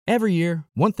Every year,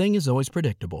 one thing is always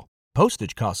predictable.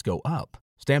 Postage costs go up.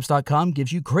 Stamps.com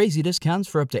gives you crazy discounts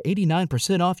for up to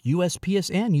 89% off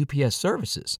USPS and UPS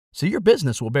services, so your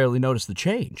business will barely notice the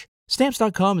change.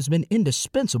 Stamps.com has been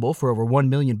indispensable for over 1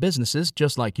 million businesses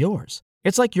just like yours.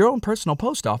 It's like your own personal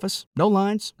post office. No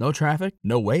lines, no traffic,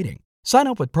 no waiting. Sign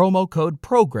up with promo code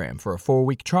PROGRAM for a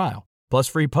 4-week trial, plus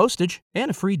free postage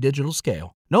and a free digital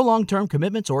scale. No long-term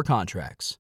commitments or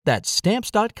contracts. That's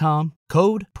Stamps.com,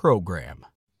 code PROGRAM.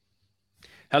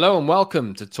 Hello and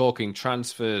welcome to Talking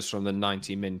Transfers from the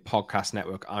 90 Min Podcast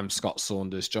Network. I'm Scott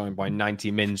Saunders, joined by 90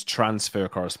 Min's transfer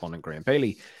correspondent Graham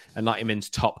Bailey and 90 Min's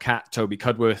top cat, Toby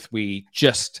Cudworth. We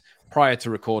just, prior to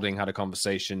recording, had a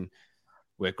conversation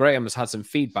where Graham has had some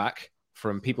feedback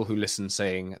from people who listen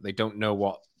saying they don't know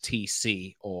what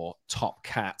TC or top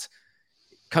cat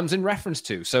comes in reference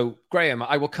to. So, Graham,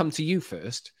 I will come to you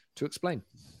first to explain.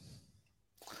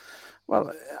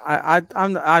 Well, I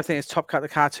think it's Top Cat the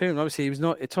cartoon. Obviously,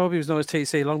 Toby was known as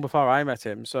TC long before I met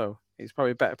him, so he's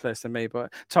probably a better place than me.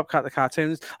 But Top Cat the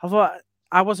cartoons,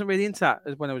 I wasn't really into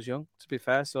that when I was young, to be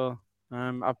fair. So,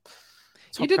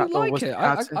 you didn't like it?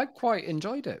 I quite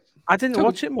enjoyed it. I didn't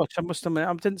watch it much. I must admit,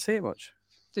 I didn't see it much.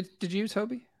 Did you,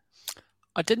 Toby?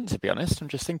 I didn't, to be honest. I'm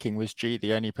just thinking, was G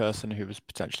the only person who was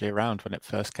potentially around when it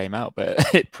first came out?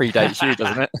 But it predates you,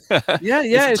 doesn't it?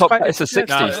 Yeah. It's a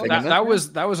 60s thing. That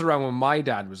was around when my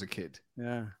dad was a kid.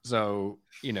 Yeah. So,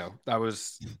 that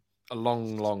was a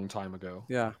long, long time ago.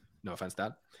 Yeah. No offense,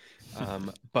 Dad.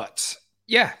 But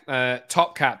yeah,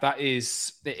 Top Cat,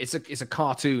 it's a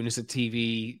cartoon. It's a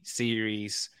TV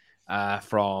series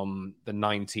from the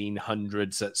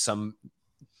 1900s at some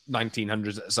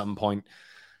point.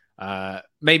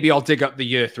 Maybe I'll dig up the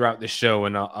year throughout this show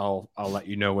and I'll let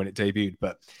you know when it debuted.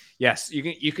 But yes,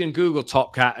 you can Google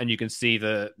Top Cat and you can see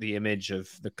the image of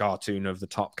the cartoon of the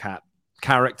Top Cat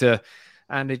character,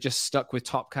 and it just stuck with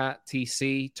Top Cat,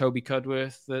 TC, Toby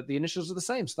Cudworth. The initials are the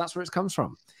same, so that's where it comes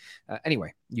from.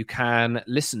 Anyway, you can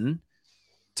listen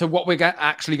to what we're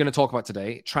actually going to talk about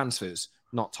today: transfers,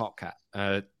 not Top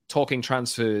Cat. Talking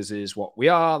transfers is what we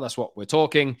are. That's what we're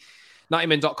talking.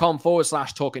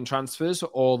 90min.com/talking transfers for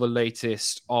all the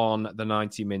latest on the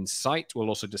 90 Min site. We'll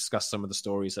also discuss some of the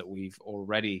stories that we've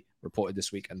already reported this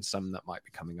week and some that might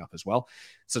be coming up as well.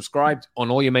 Subscribe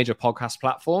on all your major podcast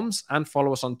platforms and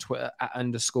follow us on Twitter at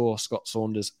 _Scott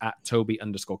Saunders, at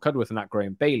Toby_Cudworth, and at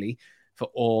Graham Bailey for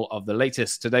all of the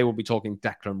latest. Today we'll be talking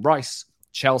Declan Rice,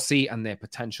 Chelsea and their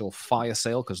potential fire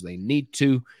sale because they need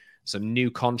to. Some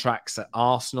new contracts at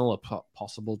Arsenal, a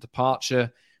possible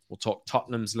departure. We'll talk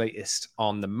Tottenham's latest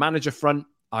on the manager front,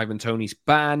 Ivan Toney's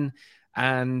ban,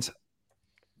 and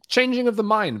changing of the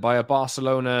mind by a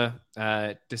Barcelona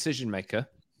decision maker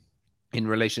in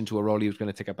relation to a role he was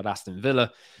going to take up at Aston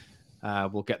Villa.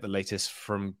 We'll get the latest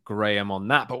from Graham on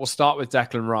that. But we'll start with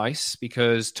Declan Rice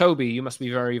because, Toby, you must be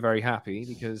very, very happy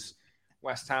because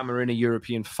West Ham are in a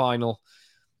European final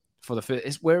for the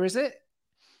first... Where is it?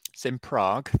 It's in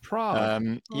Prague.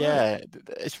 Yeah,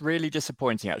 it's really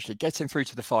disappointing, actually. Getting through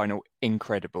to the final,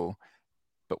 incredible.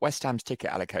 But West Ham's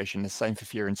ticket allocation, the same for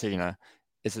Fiorentina,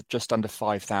 is at just under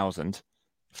 5,000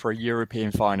 for a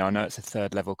European final. I know it's a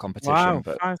third-level competition,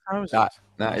 but 5,000.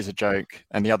 That is a joke.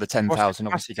 And the other 10,000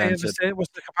 obviously going to...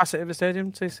 What's the capacity of the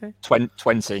stadium, TC?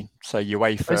 20. So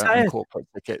UEFA and corporate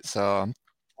tickets are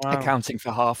accounting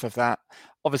for half of that.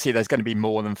 Obviously, there's going to be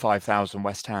more than 5,000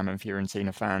 West Ham and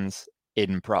Fiorentina fans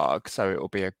in Prague, so it will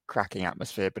be a cracking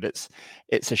atmosphere, but it's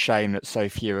a shame that so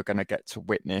few are going to get to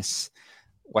witness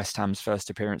West Ham's first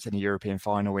appearance in a European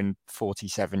final in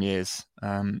 47 years.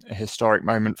 A historic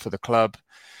moment for the club.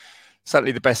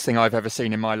 Certainly the best thing I've ever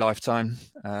seen in my lifetime.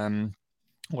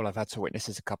 All I've had to witness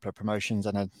is a couple of promotions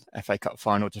and a FA Cup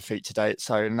final defeat to date,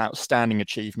 so an outstanding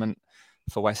achievement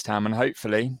for West Ham, and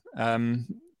hopefully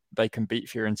they can beat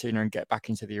Fiorentina and get back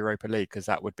into the Europa League, because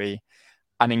that would be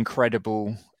an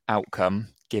incredible outcome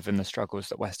given the struggles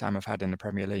that West Ham have had in the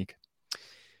Premier League.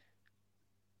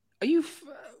 Are you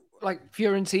like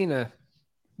Fiorentina,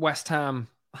 West Ham?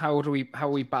 How are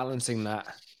we balancing that?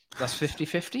 That's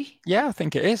 50-50? Yeah, I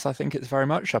think it is. I think it's very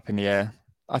much up in the air.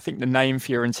 I think the name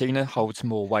Fiorentina holds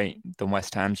more weight than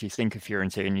West Ham's. You think of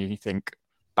Fiorentina, you think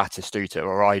Batistuta,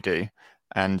 or I do,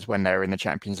 and when they're in the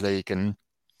Champions League, and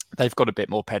they've got a bit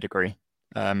more pedigree,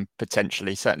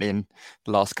 potentially, certainly in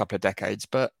the last couple of decades,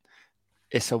 but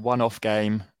it's a one-off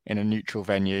game in a neutral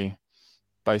venue.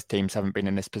 Both teams haven't been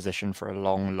in this position for a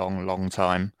long, long, long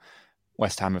time.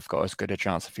 West Ham have got as good a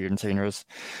chance of Fiorentina as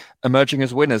emerging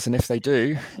as winners. And if they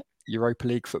do, Europa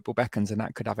League football beckons, and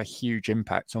that could have a huge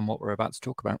impact on what we're about to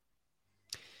talk about.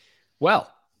 Well,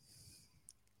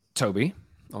 Toby,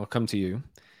 I'll come to you.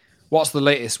 What's the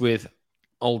latest with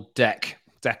old Deck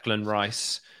Declan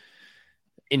Rice.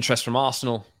 Interest from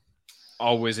Arsenal,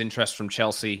 always interest from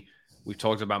Chelsea. We've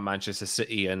talked about Manchester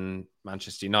City and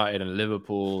Manchester United and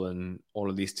Liverpool and all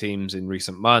of these teams in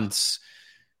recent months.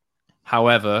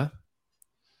 However,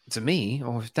 to me,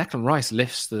 if Declan Rice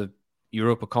lifts the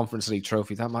Europa Conference League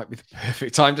trophy, that might be the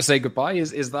perfect time to say goodbye.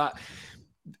 Is that?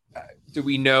 Do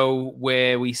we know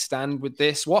where we stand with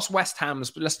this? What's West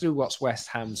Ham's position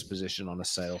on a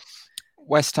sale?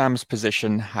 West Ham's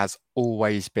position has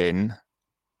always been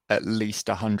at least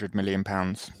 £100 million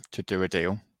to do a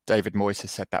deal. David Moyes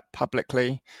has said that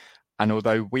publicly. And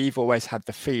although we've always had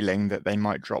the feeling that they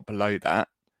might drop below that,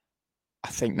 I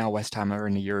think now West Ham are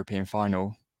in the European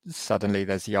final. Suddenly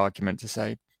there's the argument to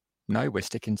say, no, we're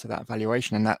sticking to that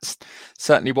valuation. And that's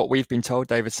certainly what we've been told.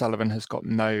 David Sullivan has got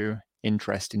no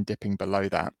interest in dipping below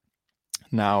that.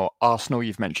 Now, Arsenal,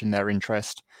 you've mentioned their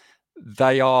interest.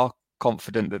 They are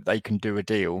confident that they can do a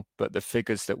deal, but the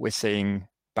figures that we're seeing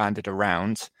banded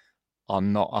around are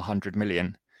not 100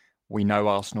 million. We know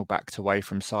Arsenal backed away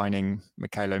from signing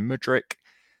Mykhailo Mudryk.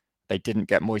 They didn't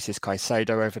get Moises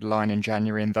Caicedo over the line in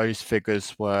January, and those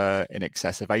figures were in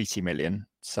excess of 80 million.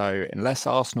 So unless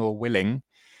Arsenal are willing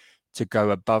to go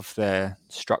above their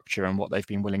structure and what they've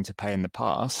been willing to pay in the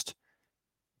past,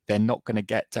 they're not going to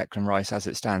get Declan Rice as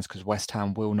it stands, because West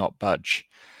Ham will not budge.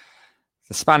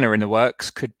 The spanner in the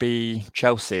works could be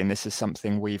Chelsea, and this is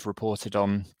something we've reported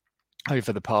on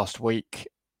over the past week.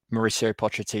 Mauricio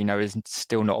Pochettino is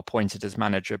still not appointed as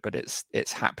manager, but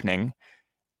it's happening.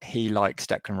 He likes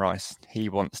Declan Rice. He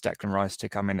wants Declan Rice to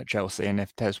come in at Chelsea. And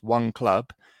if there's one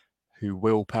club who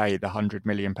will pay the £100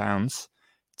 million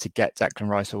to get Declan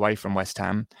Rice away from West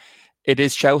Ham, it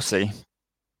is Chelsea.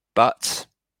 But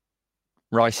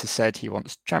Rice has said he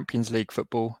wants Champions League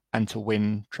football and to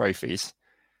win trophies.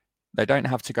 They don't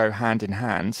have to go hand in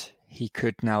hand. He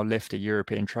could now lift a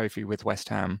European trophy with West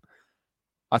Ham.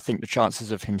 I think the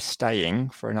chances of him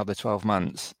staying for another 12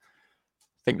 months,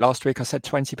 I think last week I said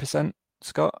 20%,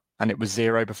 Scott, and it was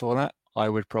 0 before that. I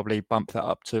would probably bump that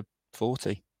up to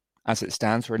 40. As it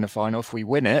stands, we're in the final. If we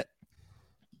win it,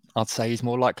 I'd say he's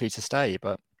more likely to stay,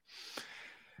 but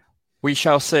we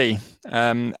shall see.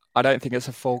 I don't think it's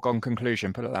a foregone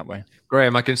conclusion, put it that way.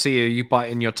 Graham, I can see you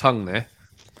biting your tongue there.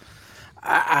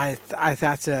 I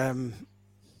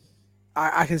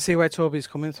can see where Toby's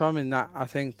coming from in that I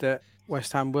think that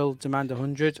West Ham will demand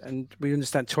 100, and we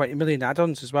understand 20 million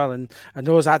add-ons as well, and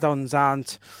those add-ons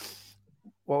aren't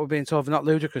what we're being told. They're not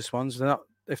ludicrous ones. They're not,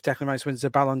 if Declan Rice wins the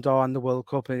Ballon d'Or and the World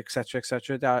Cup, etc.,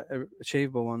 they're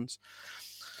achievable ones.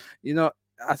 You know,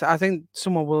 I think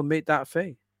someone will meet that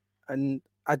fee, and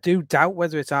I do doubt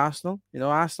whether it's Arsenal. You know,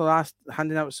 Arsenal are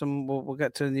handing out some. We'll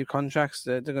get to the new contracts.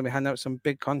 They're going to be handing out some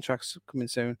big contracts coming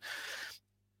soon.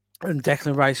 And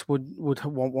Declan Rice would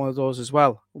want one of those as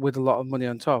well, with a lot of money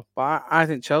on top. But I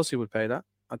think Chelsea would pay that.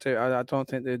 I don't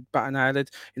think they'd bat an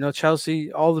eyelid. You know,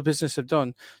 Chelsea, all the business they've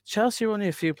done, Chelsea are only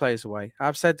a few players away.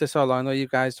 I've said this all along. I know you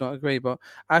guys don't agree, but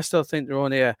I still think they're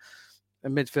only a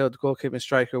midfield goalkeeping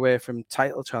striker away from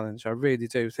title challenge. I really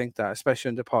do think that, especially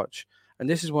under Poch. And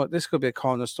this could be a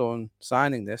cornerstone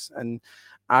signing, this. And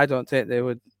I don't think they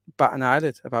would bat an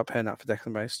eyelid about paying that for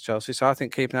Declan Rice, Chelsea. So I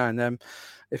think keep an eye on them.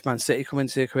 If Man City come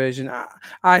into the equation,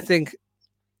 I think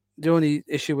the only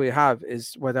issue we have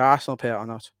is whether Arsenal pay it or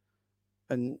not.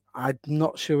 And I'm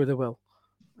not sure they will.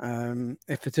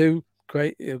 If they do,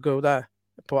 great, it'll go there.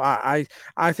 But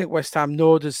I think West Ham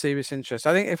know there's serious interest.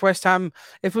 I think if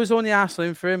it was only Arsenal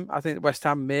in for him, I think West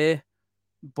Ham may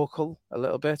buckle a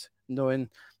little bit, knowing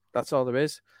that's all there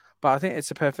is. But I think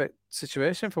it's a perfect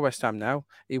situation for West Ham now.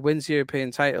 He wins the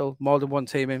European title, more than one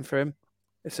team in for him.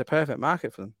 It's a perfect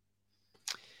market for them.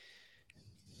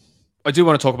 I do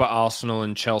want to talk about Arsenal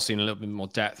and Chelsea in a little bit more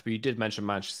depth, but you did mention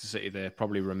Manchester City. They're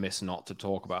probably remiss not to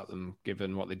talk about them,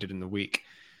 given what they did in the week.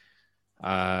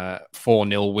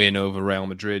 4-0 win over Real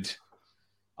Madrid.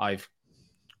 I've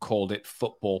called it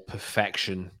football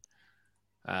perfection,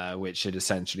 which it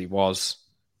essentially was.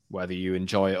 Whether you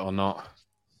enjoy it or not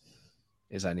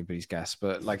is anybody's guess.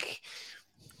 But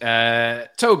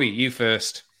Toby, you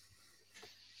first.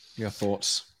 Your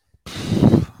thoughts?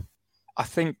 I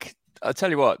think, I'll tell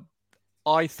you what,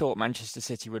 I thought Manchester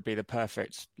City would be the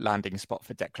perfect landing spot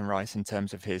for Declan Rice in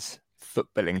terms of his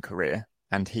footballing career,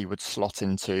 and he would slot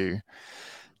into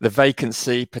the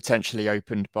vacancy potentially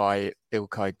opened by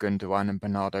Ilkay Gundogan and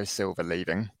Bernardo Silva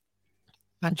leaving.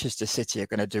 Manchester City are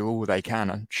going to do all they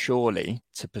can, surely,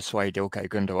 to persuade Ilkay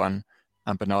Gundogan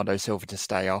and Bernardo Silva to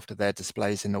stay after their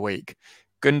displays in the week.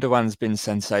 Gundogan's been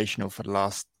sensational for the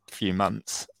last few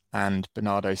months, and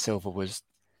Bernardo Silva was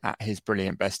at his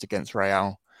brilliant best against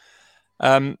Real.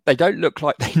 They don't look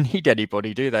like they need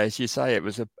anybody, do they? As you say, it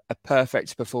was a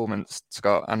perfect performance,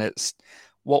 Scott, and it's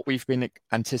what we've been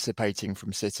anticipating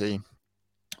from City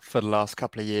for the last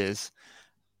couple of years.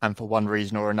 And for one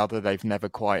reason or another, they've never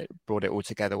quite brought it all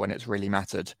together when it's really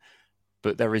mattered.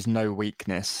 But there is no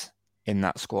weakness in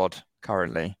that squad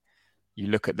currently. You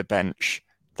look at the bench,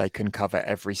 they can cover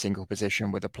every single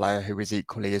position with a player who is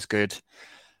equally as good.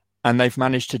 And they've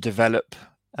managed to develop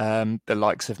the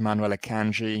likes of Manuel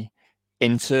Akanji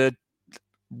into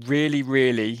really,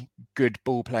 really good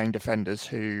ball-playing defenders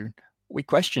who we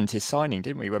questioned his signing,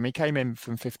 didn't we? When we came in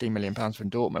from £15 million from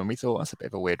Dortmund, we thought that's a bit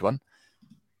of a weird one.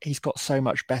 He's got so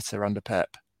much better under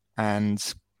Pep, and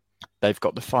they've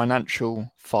got the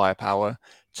financial firepower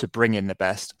to bring in the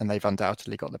best, and they've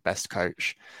undoubtedly got the best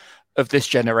coach of this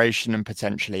generation and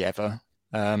potentially ever.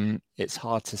 It's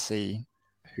hard to see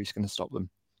who's going to stop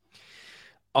them.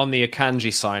 On the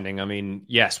Akanji signing, I mean,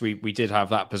 yes, we did have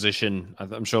that position.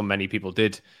 I'm sure many people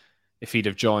did. If he'd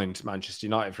have joined Manchester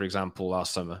United, for example,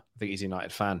 last summer, I think he's a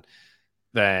United fan,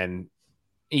 then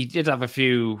he did have a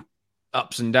few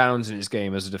ups and downs in his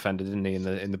game as a defender, didn't he,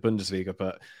 in the Bundesliga?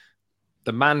 But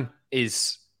the man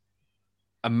is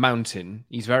a mountain.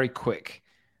 He's very quick,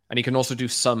 and he can also do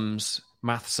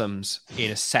math sums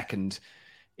in a second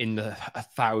in the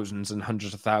thousands and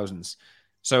hundreds of thousands.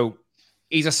 So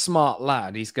he's a smart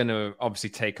lad. He's going to obviously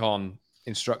take on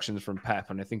instructions from Pep,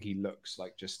 and I think he looks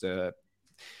like just a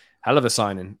hell of a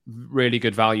signing. Really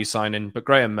good value signing. But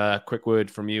Graham, quick word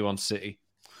from you on City.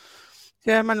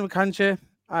 Yeah, Manuel Akanji,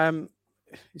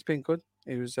 he's been good.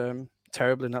 He was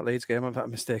terrible in that Leeds game. Of that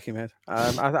mistake he made.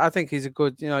 I think he's a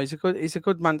good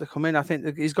man to come in. I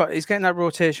think he's getting that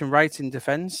rotation right in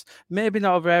defence. Maybe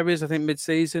not other areas. I think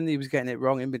mid-season he was getting it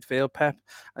wrong in midfield. Pep,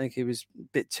 I think he was a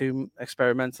bit too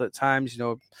experimental at times.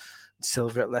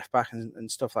 Silver at left back and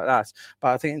stuff like that. But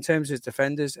I think in terms of his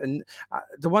defenders, and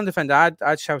the one defender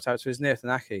I'd shout out to is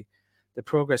Nathan Ake. The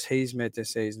progress he's made this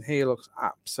season, he looks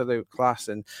absolute class,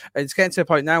 and it's getting to the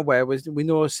point now where we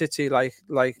know City like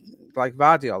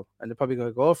Vardiol, and they're probably going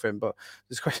to go for him. But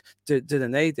there's question, do they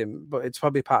need him? But it's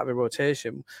probably part of a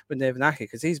rotation with Nathan Ake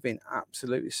because he's been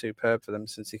absolutely superb for them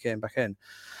since he came back in.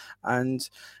 And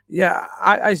yeah,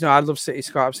 I love City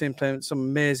squad. I've seen playing some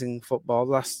amazing football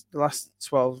the last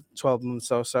 12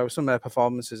 months or so. Some of their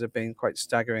performances have been quite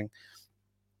staggering.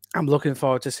 I'm looking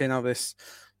forward to seeing how this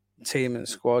team and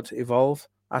squad evolve.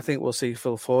 I think we'll see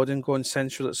Phil Foden going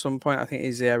central at some point. I think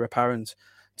he's the heir apparent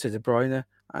to De Bruyne.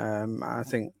 I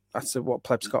think that's what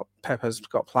Pep has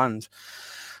got planned.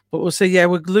 But we'll see. Yeah,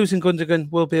 we're losing Gundogan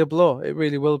will be a blow. It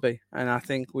really will be. And I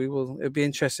think it'll be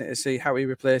interesting to see how he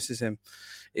replaces him.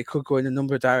 It could go in a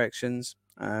number of directions.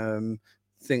 I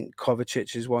think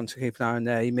Kovacic is one to keep an eye on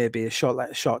there. He may be a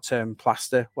short-term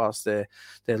plaster whilst they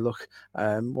look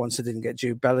once they didn't get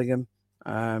Jude Bellingham.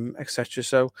 Etc.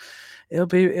 So it'll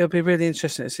be really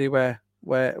interesting to see where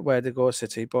they go,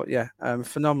 City. But yeah,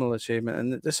 phenomenal achievement,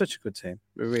 and they're such a good team.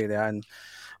 They really are, and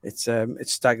it's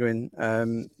staggering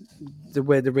the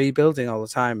way they're rebuilding all the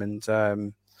time. And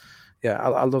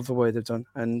I love the way they've done,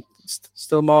 and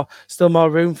still more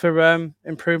room for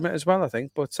improvement as well. I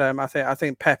think, but I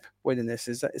think Pep winning this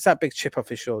it's that big chip off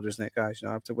his shoulder, isn't it, guys?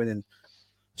 After winning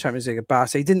Champions League at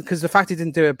Barca, he didn't, because the fact he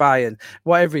didn't do it at Bayern,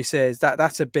 whatever he says,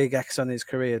 that's a big X on his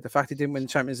career. The fact he didn't win the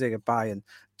Champions League at Bayern,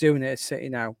 doing it at City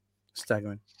now,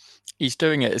 staggering. He's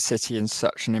doing it at City in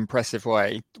such an impressive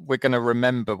way. We're going to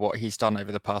remember what he's done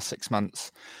over the past 6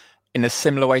 months in a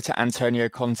similar way to Antonio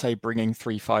Conte bringing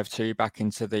 3-5-2 back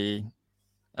into the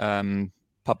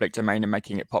public domain and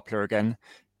making it popular again.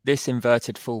 This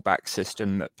inverted fullback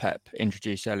system that Pep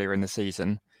introduced earlier in the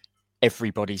season,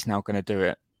 everybody's now going to do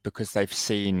it, because they've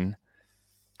seen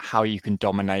how you can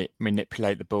dominate,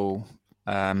 manipulate the ball,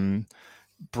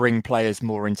 bring players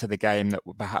more into the game that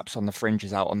were perhaps on the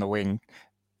fringes out on the wing.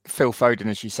 Phil Foden,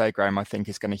 as you say, Graham, I think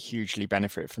is going to hugely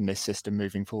benefit from this system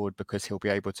moving forward, because he'll be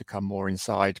able to come more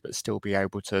inside, but still be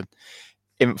able to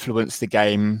influence the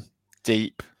game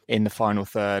deep in the final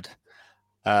third.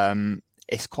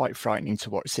 It's quite frightening to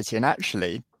watch City, and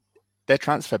actually their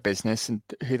transfer business and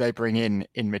who they bring in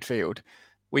midfield,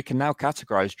 we can now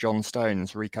categorise John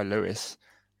Stones, Rico Lewis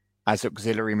as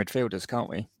auxiliary midfielders, can't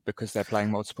we? Because they're playing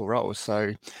multiple roles.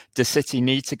 So does City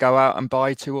need to go out and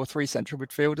buy 2 or 3 central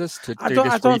midfielders to do this rebuild?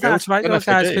 I don't think that's right,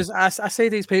 guys, because I see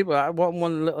these people.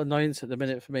 One little annoyance at the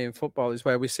minute for me in football is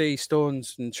where we see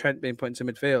Stones and Trent being put into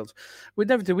midfield. We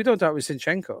don't do it with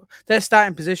Zinchenko. They're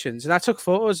starting positions, and I took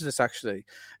photos of this actually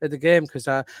at the game, because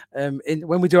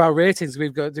when we do our ratings,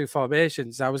 we've got to do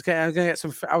formations. I was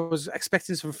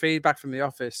expecting some feedback from the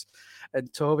office,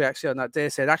 and Toby actually on that day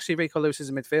said, actually, Rico Lewis is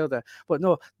a midfielder. But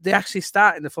no, they actually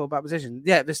start in the full-back position.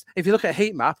 Yeah, if you look at a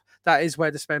heat map, that is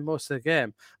where they spend most of the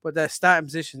game. But their starting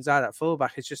positions are at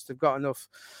full-back. It's just they've got enough.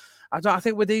 I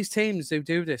think with these teams who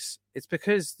do this, it's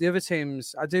because the other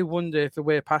teams, I do wonder if the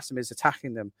way past them is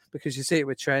attacking them, because you see it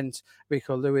with Trent,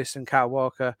 Rico Lewis and Kyle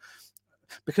Walker.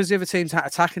 Because the other teams aren't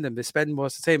attacking them, they spend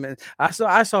most of the time. And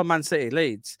I saw Man City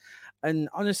Leeds, and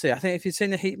honestly, I think if you'd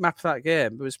seen the heat map of that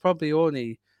game, it was probably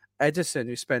only Ederson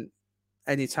who spent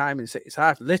any time in City's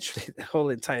half. Literally, the whole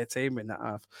entire team in that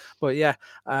half. But yeah,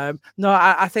 no,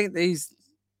 I think we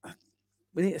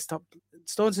need to stop.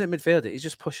 Stones in the midfielder, he's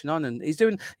just pushing on, and he's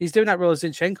doing that role as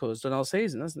Zinchenko's done all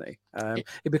season, hasn't he?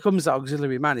 He becomes that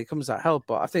auxiliary man, he becomes that help.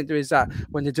 But I think there is that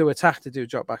when they do attack, they do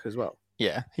drop back as well.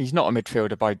 Yeah, he's not a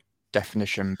midfielder by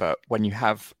definition, but when you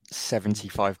have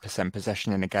 75%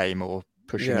 possession in a game or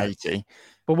pushing 80.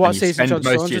 But what season John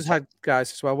Stones has had,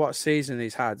 guys, as well, what season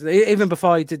he's had, even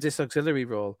before he did this auxiliary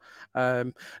role.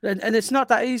 And it's not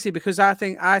that easy, because I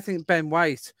think Ben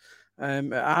White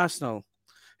at Arsenal,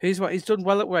 he's done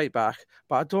well at right back,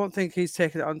 but I don't think he's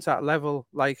taken it onto that level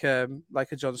like a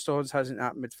John Stones has in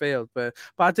that midfield. But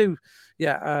I do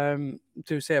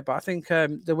say it. But I think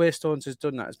the way Stones has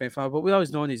done that has been fun. But we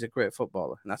always known he's a great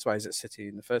footballer, and that's why he's at City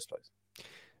in the first place.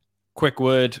 Quick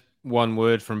one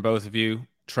word from both of you.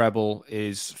 Treble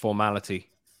is formality.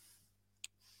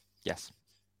 Yes.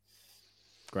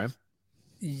 Graham?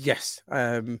 Yes.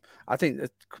 I think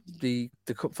that the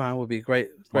cup final would be a great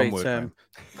word,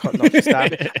 not to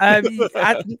start. I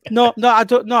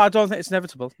don't think it's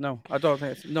inevitable. No, I don't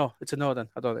think it's a no then.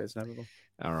 I don't think it's inevitable.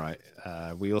 All right.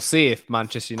 We'll see if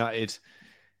Manchester United.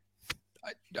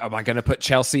 Am I going to put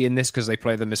Chelsea in this because they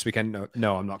play them this weekend?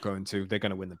 No, I'm not going to. They're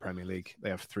going to win the Premier League. They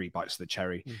have 3 bites of the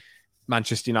cherry.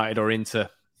 Manchester United or Inter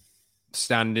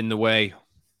stand in the way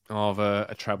of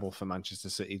a treble for Manchester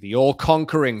City. The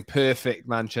all-conquering, perfect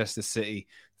Manchester City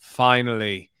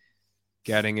finally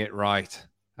getting it right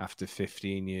after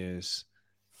 15 years.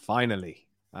 Finally.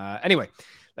 Anyway,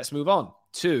 let's move on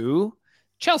to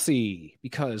Chelsea,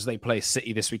 because they play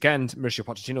City this weekend. Mauricio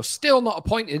Pochettino still not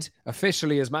appointed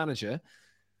officially as manager.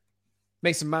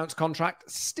 Mason Mount's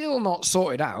contract still not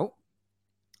sorted out,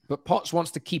 but Poch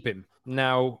wants to keep him.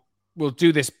 Now, we'll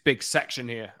do this big section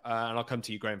here, and I'll come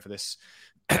to you, Graham, for this.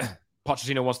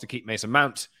 Pochettino wants to keep Mason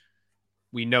Mount.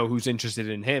 We know who's interested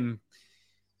in him,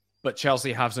 but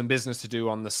Chelsea have some business to do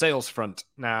on the sales front.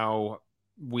 Now,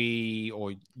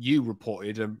 you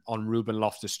reported on Ruben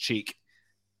Loftus-Cheek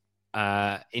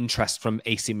interest from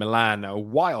AC Milan a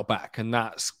while back, and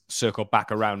that's circled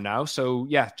back around now. So,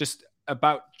 yeah, just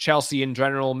about Chelsea in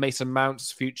general, Mason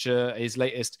Mount's future, his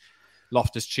latest,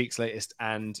 Loftus-Cheek's latest,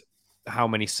 and how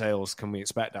many sales can we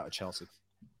expect out of Chelsea?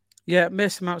 Yeah,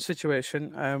 Mason Mount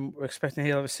situation. We're expecting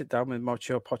he'll have a sit down with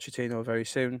Mauricio Pochettino very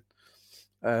soon.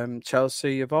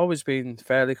 Chelsea have always been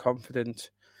fairly confident,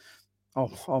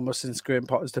 almost since Graham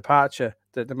Potter's departure,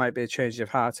 that there might be a change of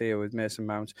heart here with Mason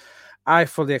Mount. I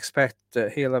fully expect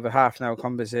that he'll have a half-an-hour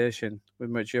conversation with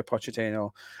Mauricio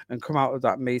Pochettino and come out of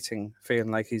that meeting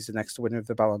feeling like he's the next winner of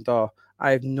the Ballon d'Or.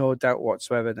 I have no doubt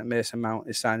whatsoever that Mason Mount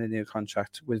is signing a new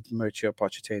contract with Mauricio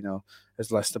Pochettino as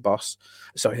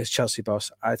Chelsea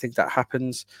boss. I think that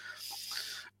happens.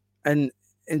 And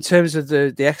in terms of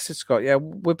the exit, Scott, yeah,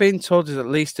 we're being told there's at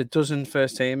least a dozen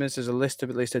first teamers. There's a list of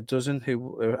at least a dozen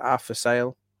who are for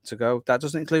sale to go. That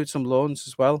doesn't include some loans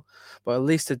as well, but at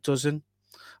least a dozen.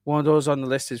 One of those on the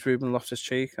list is Ruben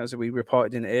Loftus-Cheek, as we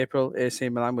reported in April. AC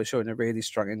Milan was showing a really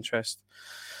strong interest.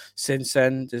 Since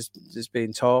then, there's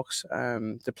been talks.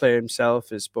 The player himself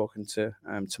has spoken to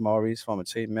Tomori, his former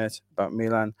teammate, about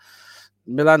Milan.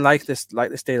 Milan like this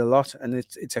deal a lot, and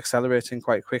it's accelerating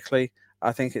quite quickly.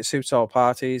 I think it suits all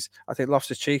parties. I think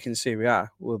Loftus-Cheek in Serie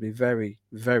A will be very,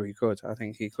 very good. I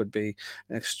think he could be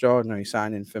an extraordinary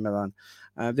signing for Milan.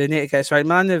 They need to get it right.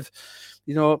 Milan have,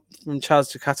 from Charles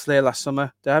de Catalay last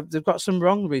summer, they've got some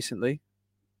wrong recently,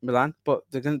 Milan, but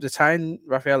they're tying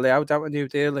Rafael Leao out a new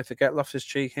deal if they get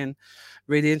Loftus-Cheek in.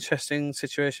 Really interesting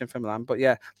situation for Milan. But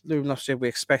yeah, Ruben Loftus-Cheek, we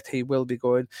expect he will be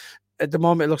going. At the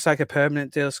moment, it looks like a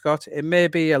permanent deal, Scott. It may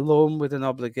be a loan with an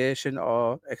obligation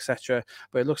or etc.,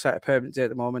 but it looks like a permanent deal at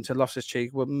the moment. And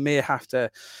Loftus-Cheek may have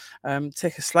to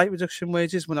take a slight reduction in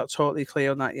wages. We're not totally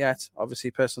clear on that yet.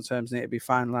 Obviously, personal terms need to be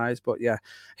finalised, but yeah,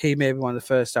 he may be one of the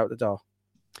first out the door.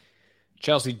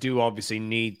 Chelsea do obviously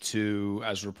need to,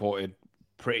 as reported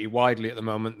pretty widely at the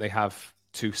moment, they have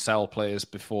to sell players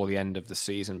before the end of the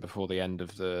season, before the end of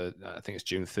I think it's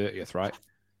June 30th, right?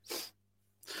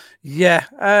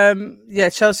 Yeah.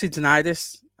 Chelsea deny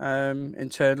this.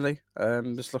 internally.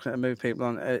 Just looking to move people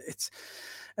on. It's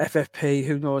FFP.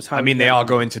 Who knows how? I mean, they are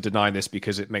going to deny this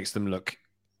because it makes them look.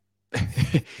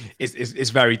 It's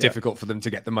very difficult for them to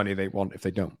get the money they want if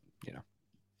they don't.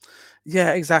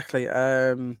 Yeah, exactly.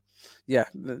 They're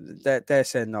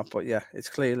saying not, but it's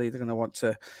clearly they're going to want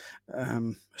to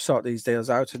sort these deals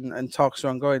out, and talks are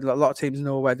ongoing. A lot of teams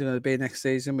know where they're going to be next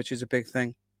season, which is a big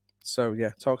thing. So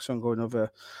talks are ongoing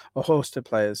over a host of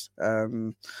players.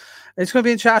 It's going to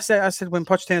be interesting. I said when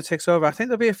Pochettino takes over, I think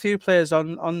there'll be a few players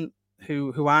on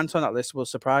who aren't on that list will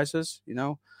surprise us.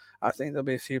 I think there'll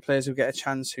be a few players who get a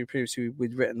chance who previously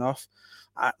we'd written off.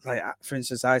 For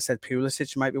instance, I said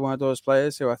Pulisic might be one of those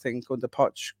players who I think under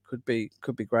Poch could be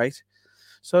great.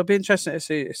 So it'll be interesting to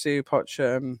see who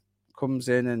Poch comes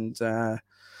in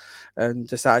and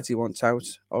decides he wants out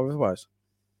or otherwise.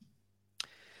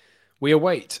 We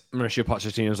await Mauricio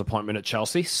Pochettino's appointment at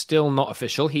Chelsea. Still not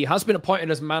official. He has been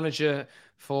appointed as manager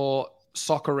for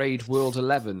Soccer Aid World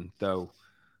 11, though,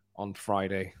 on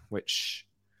Friday, which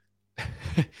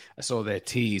I saw their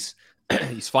tease.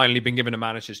 He's finally been given a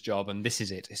manager's job, and this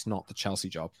is it. It's not the Chelsea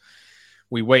job.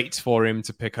 We wait for him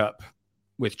to pick up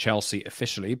with Chelsea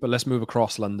officially, but let's move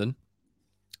across London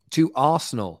to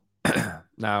Arsenal.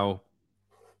 Now,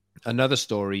 another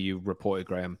story you reported,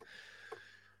 Graham.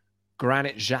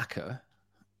 Granit Xhaka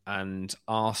and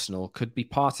Arsenal could be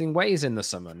parting ways in the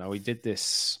summer. Now, we did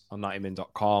this on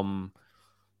 90min.com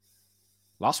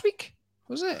last week,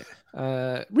 was it?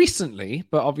 Recently,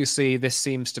 but obviously this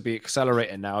seems to be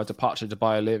accelerating now. A departure to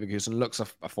Bayer Leverkusen looks a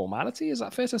formality. Is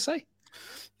that fair to say?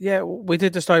 Yeah, we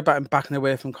did the story about him backing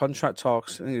away from contract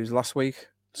talks. I think it was last week,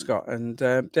 Scott, and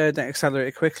they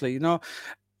accelerated quickly.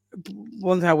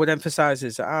 One thing I would emphasise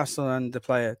is that Arsenal and the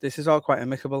player, this is all quite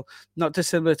amicable, not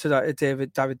dissimilar to that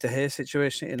David De Gea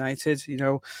situation at United.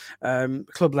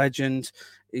 Club legend,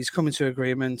 he's coming to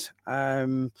agreement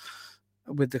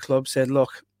with the club, said,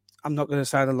 look, I'm not going to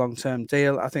sign a long-term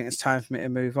deal. I think it's time for me to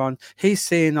move on. He's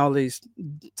seeing all these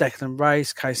Declan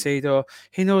Rice, Caicedo.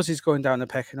 He knows he's going down the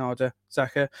pecking order,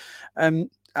 Xhaka.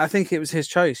 I think it was his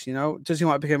choice, Does he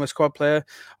want to become a squad player,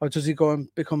 or does he go and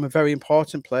become a very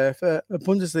important player for a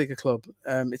Bundesliga club?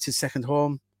 It's his second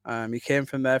home. He came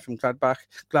from there, from Gladbach.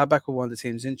 Gladbach were one of the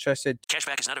teams interested.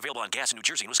 Cashback is not available on gas in New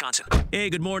Jersey and Wisconsin. Hey,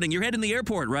 good morning. You're heading to the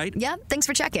airport, right? Yep, thanks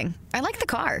for checking. I like the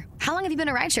car. How long have you been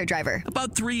a rideshare driver?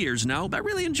 About 3 years now. I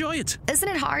really enjoy it. Isn't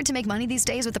it hard to make money these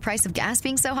days with the price of gas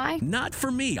being so high? Not for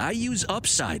me. I use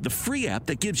Upside, the free app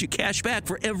that gives you cash back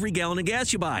for every gallon of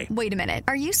gas you buy. Wait a minute.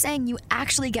 Are you saying you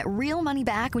actually get real money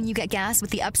back when you get gas with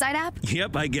the Upside app?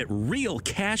 Yep, I get real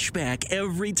cash back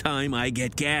every time I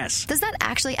get gas. Does that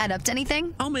actually add up to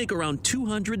anything? I'll make around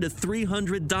 $200 to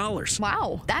 $300.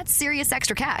 Wow, that's serious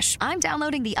extra cash. I'm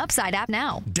downloading the Upside app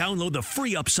now. Download the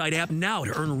free Upside app now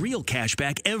to earn real cash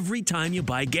back every time you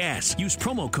buy gas. Use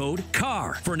promo code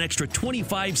CAR for an extra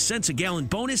 25 cents a gallon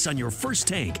bonus on your first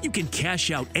tank. You can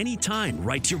cash out anytime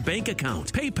right to your bank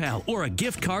account, PayPal, or a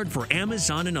gift card for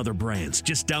Amazon and other brands.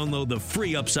 Just download the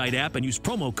free Upside app and use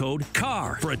promo code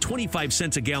CAR for a 25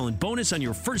 cents a gallon bonus on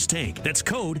your first tank. That's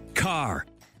code CAR.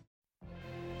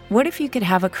 What if you could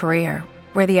have a career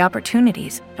where the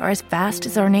opportunities are as vast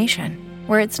as our nation,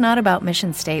 where it's not about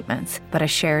mission statements, but a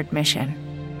shared mission?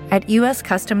 At U.S.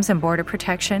 Customs and Border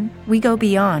Protection, we go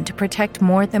beyond to protect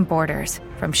more than borders.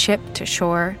 From ship to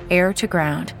shore, air to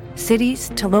ground,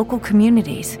 cities to local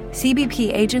communities,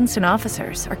 CBP agents and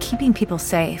officers are keeping people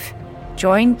safe.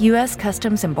 Join U.S.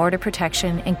 Customs and Border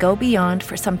Protection and go beyond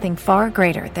for something far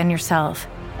greater than yourself.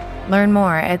 Learn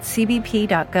more at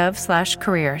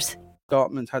cbp.gov/careers.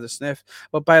 Dortmund had a sniff,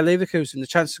 but Bayer Leverkusen, the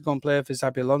chance to go and play for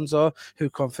Xabi Alonso, who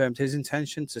confirmed his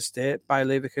intention to stay at Bayer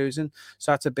Leverkusen.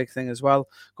 So that's a big thing as well.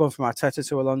 Going from Arteta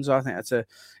to Alonso, I think that's it's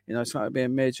not going to be a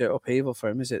major upheaval for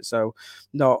him, is it? So,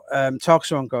 no,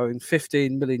 talks are ongoing.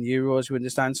 15 million euros, we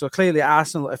understand. So clearly,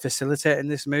 Arsenal are facilitating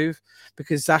this move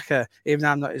because Xhaka, even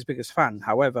though I'm not his biggest fan,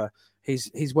 however,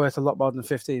 he's worth a lot more than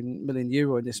 15 million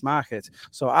euro in this market.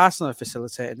 So Arsenal are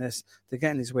facilitating this. They're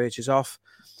getting his wages off.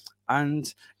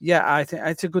 And I think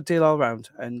it's a good deal all around.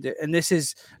 And this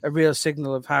is a real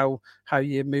signal of how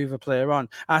you move a player on.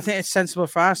 I think it's sensible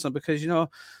for Arsenal because,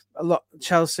 a lot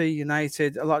Chelsea,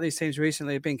 United, a lot of these teams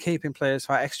recently have been keeping players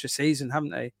for extra season,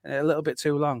 haven't they? A little bit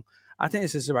too long. I think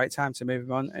this is the right time to move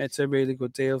him on. It's a really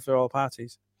good deal for all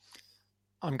parties.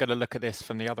 I'm going to look at this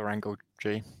from the other angle,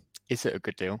 G. Is it a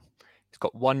good deal? He's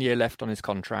got 1 year left on his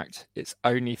contract. It's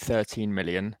only 13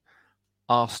 million.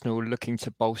 Arsenal looking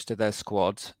to bolster their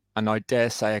squad. And I dare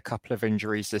say a couple of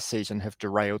injuries this season have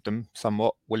derailed them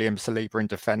somewhat. William Saliba in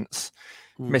defence,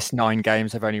 missed 9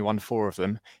 games, have only won 4 of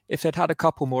them. If they'd had a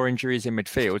couple more injuries in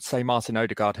midfield, say Martin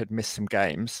Odegaard had missed some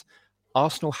games,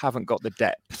 Arsenal haven't got the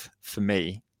depth for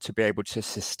me to be able to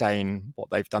sustain what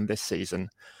they've done this season.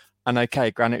 And okay,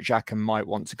 Granit Xhaka might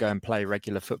want to go and play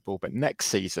regular football, but next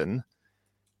season,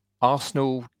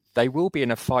 Arsenal, they will be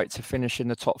in a fight to finish in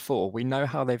the top 4. We know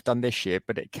how they've done this year,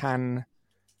 but it can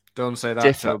Don't say that,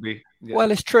 differ. Toby. Yeah.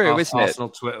 Well, it's true, isn't it? Arsenal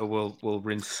Twitter will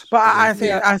rinse. But I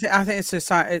think it's a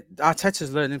sign.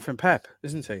 Arteta's learning from Pep,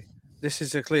 isn't he? This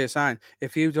is a clear sign.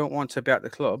 If you don't want to be at the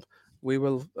club, we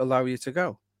will allow you to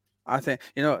go. I think,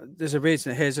 there's a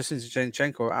reason here's us into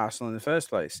Zinchenko at Arsenal in the first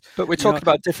place. But we're talking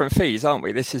about different fees, aren't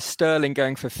we? This is Sterling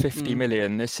going for 50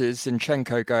 million. This is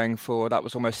Zinchenko going for, that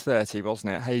was almost 30,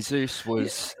 wasn't it? Jesus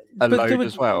was a load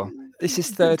as well. This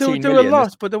is 13 million. There were a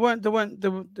lot, but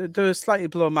they were slightly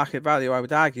below market value, I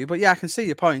would argue. But yeah, I can see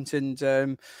your point. And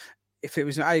if it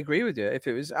was, I agree with you. If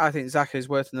it was, I think Xhaka is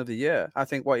worth another year. I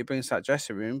think what he brings to that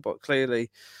dressing room, but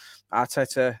clearly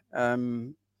Arteta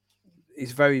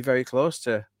is very, very close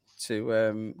to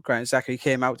Granit Xhaka. He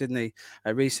came out, didn't he,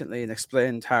 recently and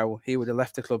explained how he would have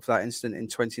left the club for that incident in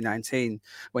 2019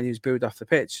 when he was booed off the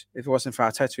pitch. If it wasn't for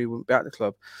Arteta, he wouldn't be at the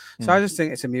club. So I just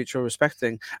think it's a mutual respect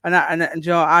thing. And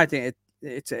I think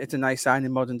it's a nice sign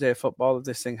in modern day football of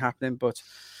this thing happening, but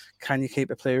can you keep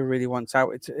a player who really wants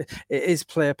out? It is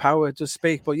player power to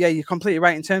speak. But yeah, you're completely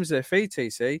right in terms of the fee,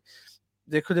 TC.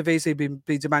 They could have easily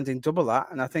be demanding double that,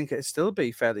 and I think it'd still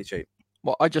be fairly cheap.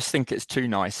 Well, I just think it's too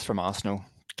nice from Arsenal.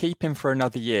 Keep him for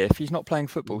another year. If he's not playing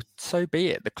football, so be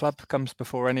it. The club comes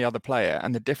before any other player,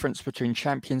 and the difference between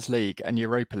Champions League and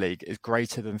Europa League is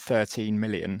greater than 13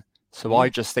 million. So I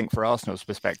just think, for Arsenal's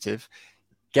perspective,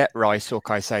 get Rice or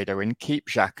Caicedo in, keep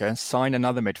Xhaka, sign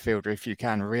another midfielder if you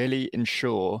can. Really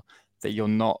ensure that you're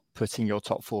not putting your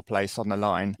top 4 place on the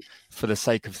line for the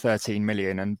sake of 13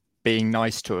 million and being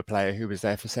nice to a player who was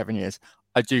there for 7 years.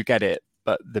 I do get it,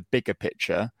 but the bigger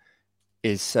picture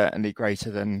is certainly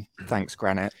greater than thanks,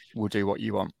 Granit. We'll do what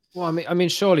you want. Well, I mean,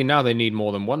 surely now they need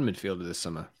more than one midfielder this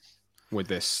summer with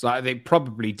this. Like, they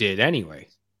probably did anyway.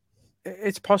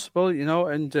 It's possible,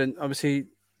 and obviously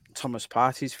Thomas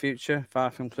Partey's future far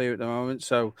from clear at the moment.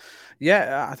 So,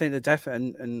 yeah, I think the def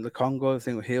and the Congo, I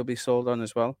think he'll be sold on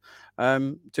as well.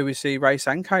 Do we see Rice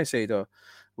and Caicedo?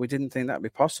 We didn't think that'd be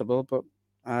possible, but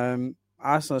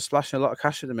Arsenal are splashing a lot of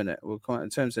cash at the minute in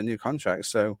terms of new contracts.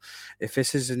 So if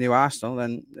this is a new Arsenal,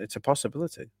 then it's a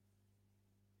possibility.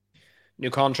 New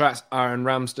contract, Aaron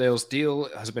Ramsdale's deal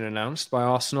has been announced by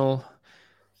Arsenal.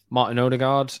 Martin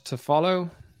Odegaard to follow,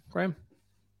 Graham?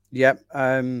 Yep.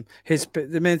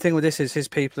 The main thing with this is his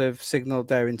people have signalled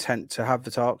their intent to have the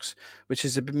talks, which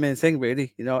is the main thing,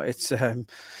 really. It's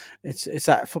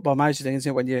that football manager thing,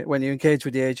 isn't it? When you engage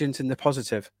with the agent and they're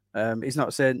positive. He's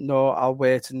not saying no, I'll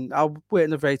wait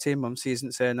another 18 months. He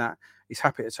isn't saying that. He's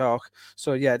happy to talk.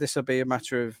 So yeah, this will be a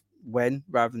matter of when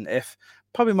rather than if.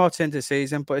 Probably more to the end of the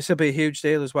season, but this will be a huge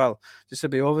deal as well. This will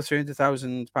be over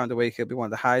 £300,000 a week. He'll be one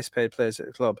of the highest paid players at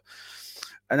the club.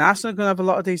 And Arsenal are going to have a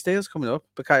lot of these deals coming up.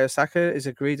 Bukayo Saka has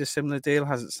agreed a similar deal,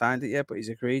 hasn't signed it yet, but he's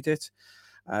agreed it.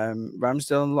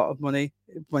 Ramsdale, a lot of money.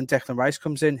 When Declan Rice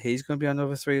comes in, he's going to be on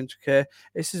over 300k.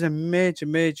 This is a major,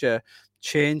 major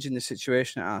change in the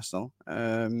situation at Arsenal.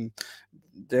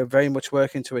 They're very much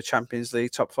working to a Champions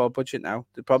League top 4 budget now.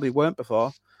 They probably weren't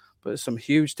before, but there's some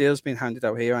huge deals being handed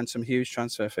out here and some huge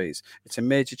transfer fees. It's a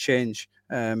major change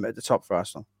at the top for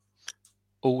Arsenal.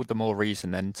 All the more reason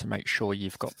then to make sure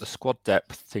you've got the squad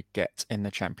depth to get in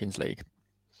the Champions League.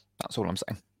 That's all I'm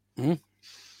saying. Mm-hmm.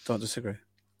 Don't disagree.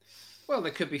 Well,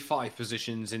 there could be 5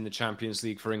 positions in the Champions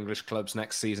League for English clubs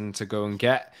next season to go and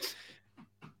get,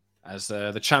 as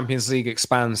the Champions League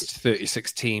expands to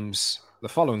 36 teams the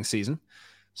following season.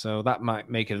 So that might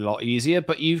make it a lot easier.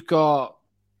 But you've got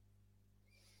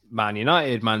Man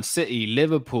United, Man City,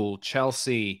 Liverpool,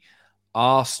 Chelsea,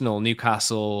 Arsenal,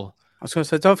 Newcastle. I was going to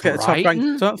say, don't forget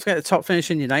the top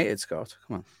finish in United, Scott.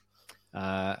 Come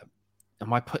on.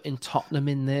 Am I putting Tottenham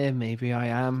in there? Maybe I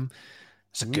am.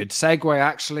 It's a good segue,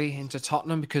 actually, into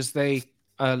Tottenham, because they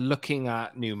are looking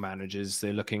at new managers.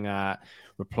 They're looking at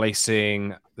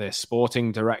replacing their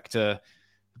sporting director.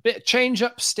 A bit of change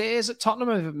upstairs at Tottenham.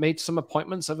 Have made some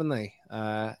appointments, haven't they?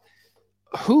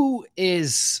 Who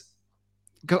is...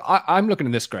 I'm looking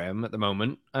at this, Graham, at the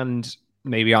moment, and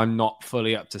maybe I'm not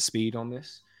fully up to speed on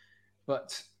this.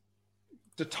 But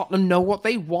do Tottenham know what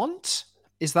they want?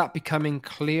 Is that becoming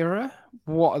clearer?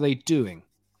 What are they doing?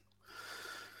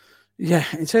 Yeah,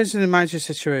 in terms of the manager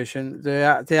situation, they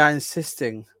are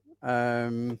insisting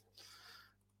that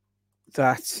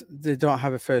they don't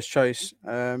have a first choice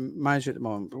manager at the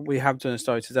moment. We have done a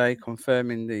story today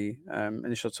confirming the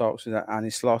initial talks with Arne,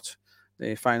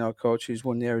 the final coach who's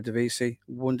won the Eredivisie.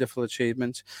 Wonderful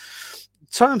achievement.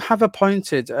 Tottenham have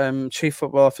appointed Chief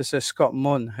Football Officer Scott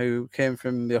Munn, who came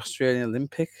from the Australian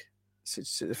Olympic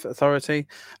Authority.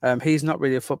 He's not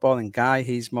really a footballing guy.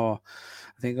 He's more,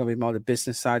 I think, going to be more the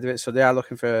business side of it. So they are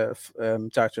looking for a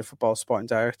director of football, sporting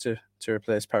director to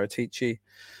replace Paratici.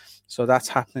 So that's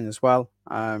happening as well.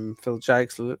 Lee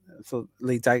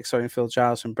Dykes, and Phil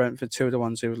Giles from Brentford, two of the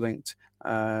ones who linked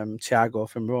Thiago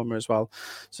from Roma as well.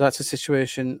 So that's a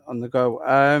situation on the go.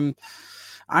 And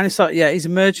I thought, he's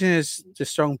emerging as the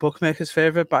strong bookmakers'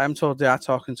 favourite, but I'm told they are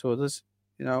talking to others,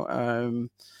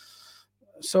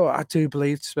 So I do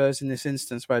believe Spurs in this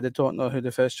instance where they don't know who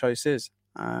the first choice is.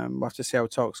 We'll have to see how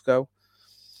talks go.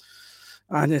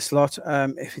 And this lot,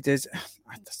 if it is,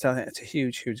 I still think it's a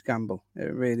huge, huge gamble.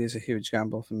 It really is a huge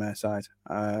gamble from their side.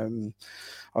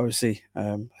 Obviously,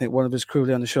 I think one of us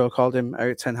crudely on the show called him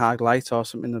Eric Ten Hag light or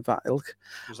something of that ilk.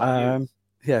 Was that you?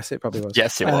 Yes, it probably was.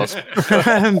 Yes, it was.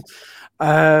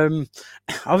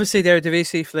 Obviously, they're the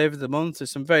VC flavour of the month.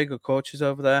 There's some very good coaches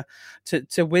over there.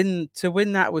 To win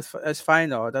that with as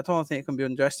Feyenoord, I don't think it can be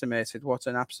underestimated what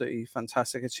an absolutely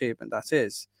fantastic achievement that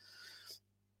is.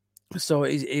 So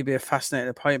he'd be a fascinating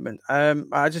appointment.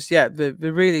 They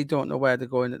really don't know where they're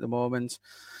going at the moment.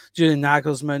 Julian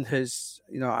Nagelsmann has,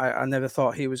 I never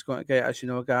thought he was going to get, as you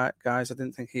know, guys. I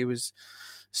didn't think he was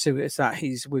suited to that.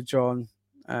 He's withdrawn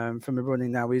from the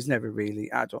running now. He's never really,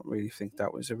 I don't really think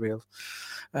that was a real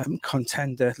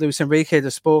contender. Luis Enrique they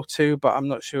spoke to, but I'm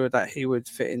not sure that he would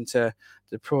fit into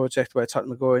the project where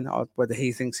Tottenham are going or whether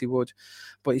he thinks he would.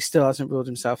 But he still hasn't ruled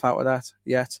himself out of that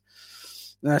yet.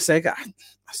 And I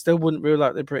still wouldn't rule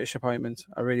out the British appointment.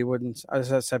 I really wouldn't.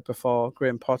 As I said before,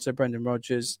 Graham Potter, Brendan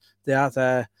Rodgers, they are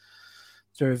there.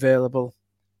 They're available.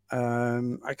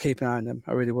 I keep an eye on them.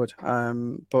 I really would.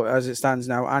 But as it stands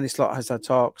now, Arne Slot has had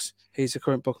talks. He's the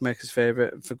current bookmaker's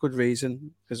favourite for good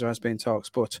reason because there has been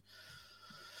talks. But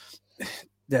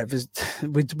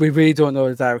we really don't know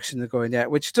the direction they're going yet,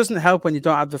 which doesn't help when you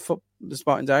don't have the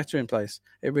sporting director in place.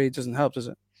 It really doesn't help, does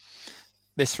it?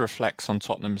 This reflects on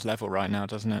Tottenham's level right now,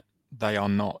 doesn't it? They are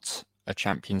not a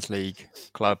Champions League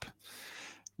club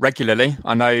regularly.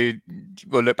 I know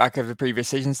we'll look back over previous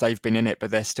seasons, they've been in it,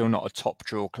 but they're still not a top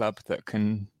draw club that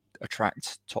can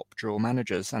attract top draw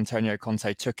managers. Antonio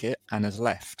Conte took it and has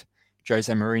left.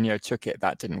 Jose Mourinho took it,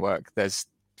 that didn't work. There's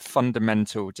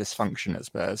fundamental dysfunction at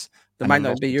Spurs. They might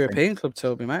not be a European club,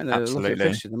 Toby, might they?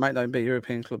 Absolutely. They might not be a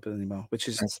European club anymore, which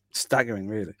is staggering,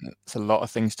 really. It's a lot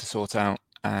of things to sort out.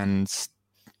 And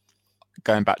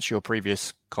going back to your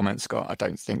previous comment, Scott, I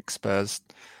don't think Spurs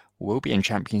will be in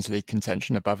Champions League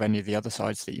contention above any of the other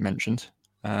sides that you mentioned.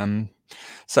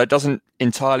 So it doesn't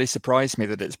entirely surprise me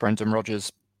that it's Brendan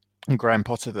Rodgers and Graham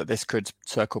Potter that this could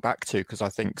circle back to, because I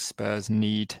think Spurs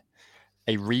need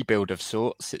a rebuild of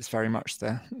sorts. It's very much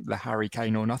the Harry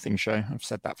Kane or nothing show. I've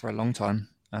said that for a long time.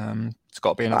 It's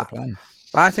got to be another plan.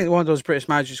 I think one of those British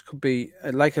managers could be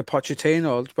like a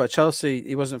Pochettino, but Chelsea,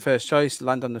 he wasn't first choice,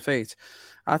 land on the feet.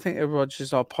 I think a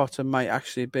Rodgers or Potter might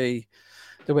actually be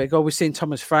the way to go. We've seen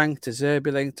Thomas Frank, De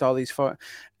Zerbi linked, all these four.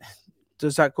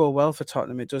 Does that go well for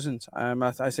Tottenham? It doesn't.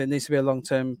 I say it needs to be a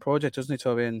long-term project, doesn't it,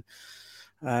 Toby?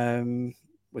 And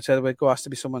whichever way it goes, has to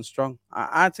be someone strong.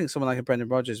 I think someone like a Brendan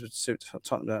Rodgers would suit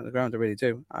Tottenham down the ground. I really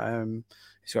do.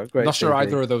 He's got a great. Not sure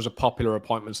either of those are popular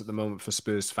appointments at the moment for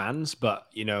Spurs fans, but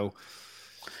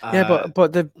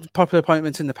but the popular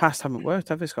appointments in the past haven't worked,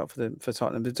 have they, Scott? For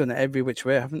Tottenham, they've done it every which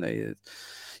way, haven't they?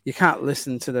 You can't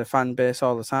listen to the fan base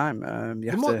all the time.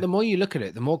 The more you look at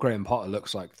it, the more Graham Potter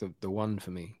looks like the one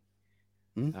for me.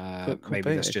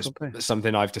 Maybe that's just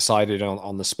something I've decided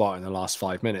on the spot in the last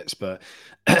 5 minutes. But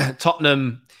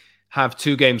Tottenham have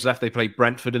 2 games left. They play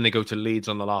Brentford and they go to Leeds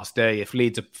on the last day. If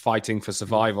Leeds are fighting for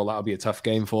survival, that'll be a tough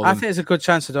game for them. I think there's a good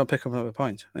chance they don't pick up another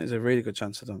point. I think there's a really good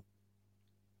chance they don't.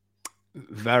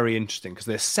 Very interesting, because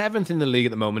they're 7th in the league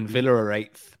at the moment. Villa are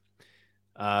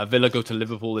 8th. Villa go to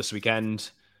Liverpool this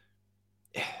weekend.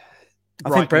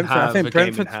 I think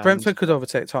Brentford could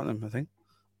overtake Tottenham, I think.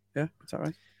 Yeah, is that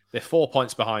right? They're 4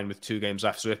 points behind with 2 games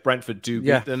left. So if Brentford do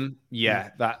beat them,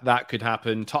 that could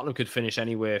happen. Tottenham could finish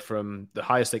anywhere from the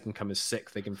highest they can come is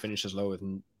 6th. They can finish as low as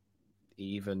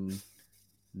even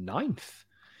 9th,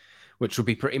 which would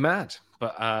be pretty mad.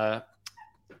 But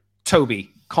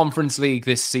Toby, Conference League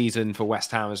this season for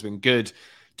West Ham has been good.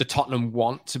 Do Tottenham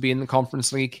want to be in the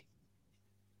Conference League?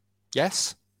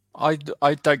 Yes. I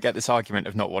don't get this argument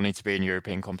of not wanting to be in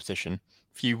European competition.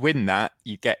 If you win that,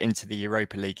 you get into the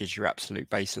Europa League as your absolute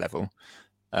base level.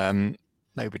 Tottenham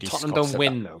don't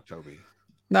win, though, Toby.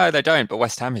 No, they don't. But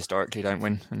West Ham historically don't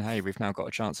win, and hey, we've now got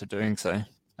a chance of doing so.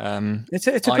 It's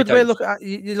a good way to look at.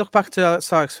 You look back to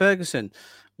Alex Ferguson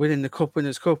winning the Cup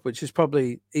Winners' Cup, which is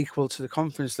probably equal to the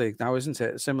Conference League now, isn't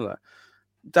it? Similar.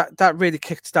 that really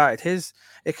kick-started his.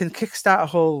 It can kick-start a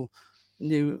whole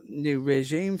new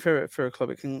regime for a club.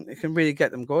 It can really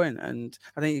get them going. And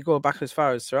I think you go back as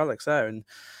far as Sir Alex there, and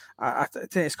I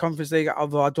think it's Conference League.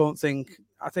 Although I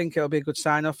think it'll be a good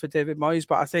sign-off for David Moyes.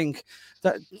 But I think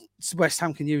that West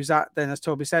Ham can use that then, as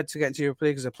Toby said, to get into Europa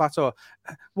League as a plateau.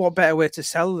 What better way to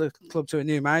sell the club to a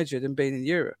new manager than being in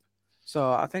Europe?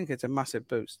 So I think it's a massive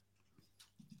boost.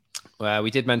 Well, we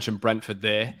did mention Brentford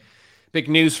there. Big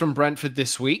news from Brentford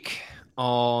this week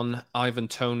on Ivan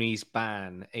Toney's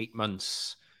ban, 8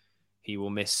 months. He will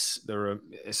miss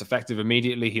it's effective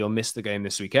immediately. He'll miss the game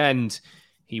this weekend.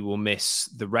 He will miss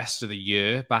the rest of the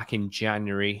year back in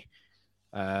January.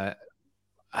 A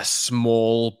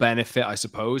small benefit, I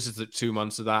suppose, is that 2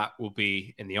 months of that will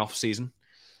be in the off season.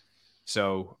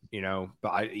 So,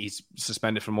 he's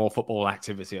suspended from all football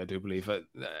activity, I do believe.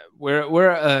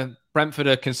 We're Brentford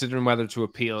are considering whether to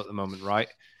appeal at the moment, right?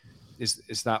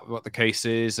 Is that what the case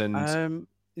is? And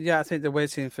yeah, I think they're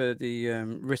waiting for the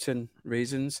written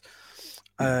reasons.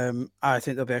 I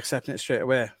think they'll be accepting it straight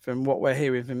away. From what we're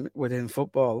hearing within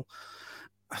football,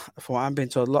 from what I'm being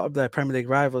told, a lot of their Premier League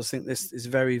rivals think this is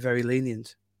very, very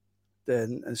lenient.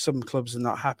 And some clubs are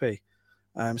not happy.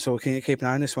 So we can keep an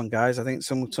eye on this one, guys. I think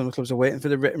some clubs are waiting for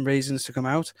the written reasons to come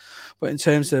out. But in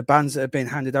terms of the bans that have been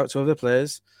handed out to other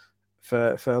players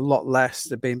for a lot less,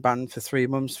 they've been banned for 3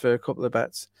 months for a couple of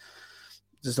bets.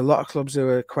 There's a lot of clubs who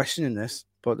are questioning this,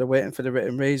 but they're waiting for the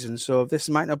written reasons. So this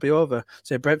might not be over.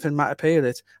 So Brentford might appeal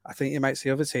it. I think you might see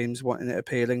other teams wanting it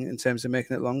appealing in terms of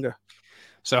making it longer.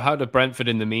 So how did Brentford,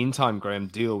 in the meantime, Graham,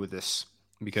 deal with this?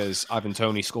 Because Ivan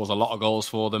Toney scores a lot of goals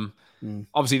for them.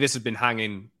 Obviously, this has been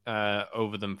hanging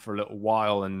over them for a little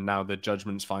while, and now the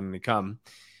judgment's finally come.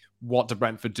 What do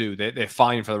Brentford do? They're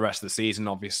fine for the rest of the season.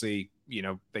 Obviously,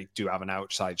 they do have an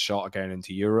outside shot of getting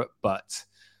into Europe, but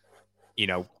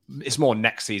it's more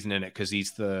next season, isn't it? Because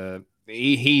he's the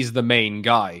main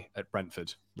guy at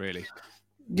Brentford, really.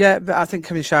 Yeah, but I think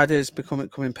Kevin Schade is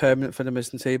becoming permanent for them,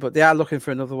 isn't he? But they are looking for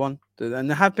another one,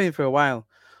 and they have been for a while.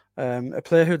 A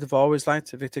player who they've always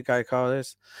liked, Victor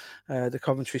Gyökeres, the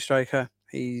Coventry striker.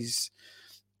 He's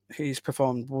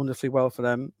performed wonderfully well for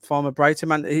them. Former Brighton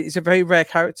man. He's a very rare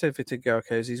character, Victor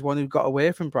Gyökeres. He's one who got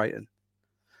away from Brighton.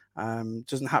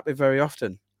 Doesn't happen very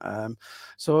often.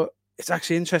 So it's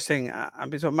actually interesting.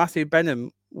 I'm told Matthew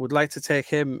Benham would like to take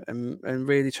him and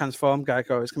really transform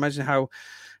Gyökeres. Imagine how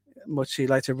much he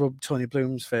liked to rub Tony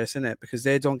Bloom's face in it, because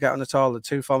they don't get on at all. The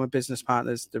two former business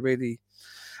partners, they really,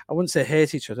 I wouldn't say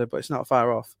hate each other, but it's not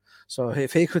far off. So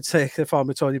if he could take the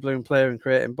former Tony Bloom player and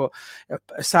create him, but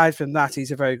aside from that,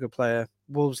 he's a very good player.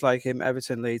 Wolves like him,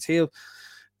 Everton, Leeds.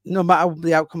 No matter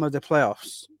the outcome of the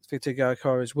playoffs, Victor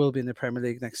Gyökeres will be in the Premier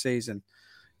League next season.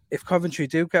 If Coventry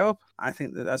do get up, I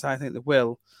think they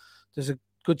will, there's a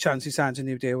good chance he signs a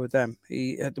new deal with them.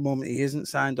 At the moment, he isn't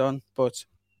signed on, but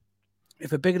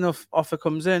if a big enough offer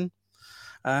comes in,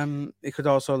 he could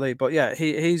also leave. But yeah,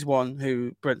 he's one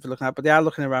who Brentford looking at. But they are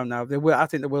looking around now. I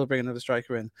think they will bring another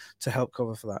striker in to help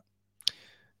cover for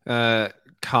that.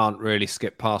 Can't really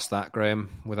skip past that, Graham,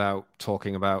 without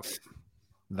talking about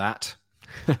that.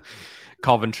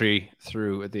 Coventry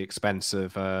through at the expense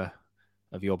of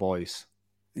your boys.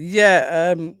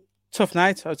 Yeah, tough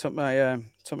night. I took my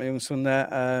young son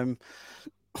there.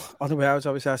 On the way out,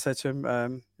 obviously, I said to him,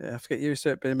 "You have to get used to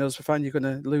it. Being a Middlesbrough fan, you're going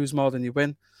to lose more than you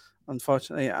win."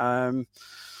 Unfortunately,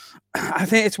 I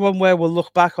think it's one where we'll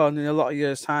look back on in a lot of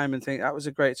years' time and think that was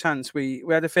a great chance. We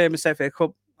had a famous FA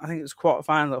Cup. I think it was quarter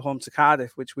final at home to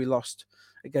Cardiff, which we lost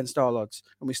against all odds,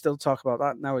 and we still talk about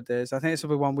that nowadays. I think it's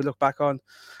the one we look back on.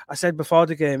 I said before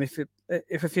the game,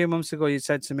 if a few months ago you'd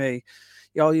said to me,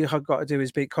 all you have got to do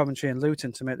is beat Coventry and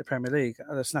Luton to make the Premier League,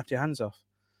 I'd have snapped your hands off.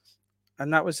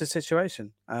 And that was the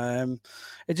situation.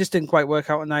 It just didn't quite work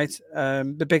out at night.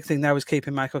 The big thing now is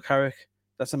keeping Michael Carrick.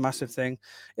 That's a massive thing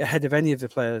ahead of any of the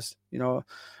players. We're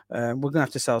going to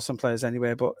have to sell some players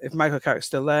anyway. But if Michael Carrick's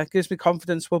still there, it gives me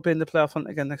confidence we'll be in the playoff hunt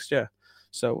again next year.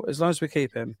 So as long as we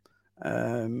keep him,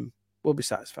 we'll be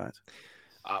satisfied.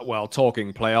 Well,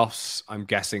 talking playoffs, I'm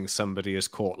guessing somebody has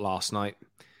caught last night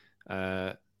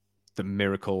the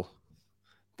miracle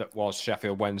that was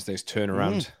Sheffield Wednesday's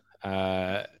turnaround.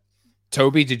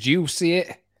 Toby, did you see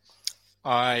it?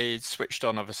 I switched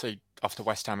on, obviously, after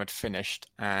West Ham had finished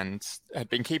and had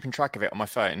been keeping track of it on my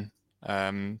phone.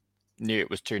 Knew it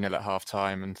was 2-0 at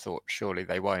half-time and thought, surely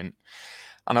they won't.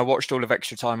 And I watched all of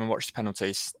extra time and watched the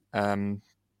penalties.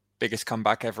 Biggest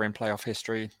comeback ever in playoff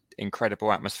history.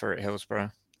 Incredible atmosphere at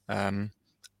Hillsborough.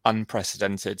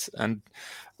 Unprecedented and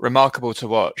remarkable to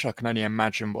watch. I can only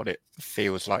imagine what it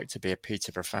feels like to be a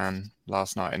Peterborough fan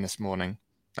last night and this morning.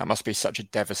 That must be such a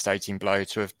devastating blow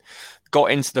to have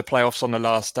got into the playoffs on the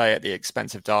last day at the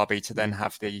expense of Derby, to then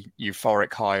have the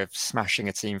euphoric high of smashing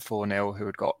a team 4-0 who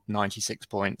had got 96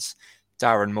 points.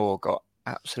 Darren Moore got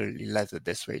absolutely leathered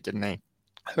this week, didn't he?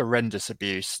 Horrendous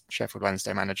abuse, Sheffield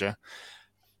Wednesday manager.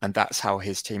 And that's how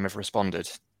his team have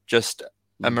responded. Just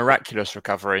a miraculous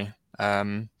recovery.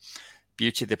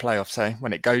 Beauty of the playoffs, eh?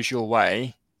 When it goes your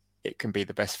way, it can be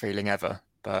the best feeling ever.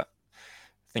 But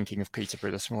thinking of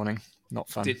Peterborough this morning, not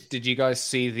fun. Did you guys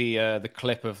see the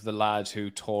clip of the lad who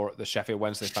tore, the Sheffield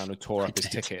Wednesday fan who tore up his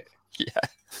ticket? Yeah.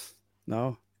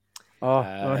 No.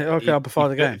 Before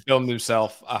the game. He filmed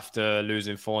himself after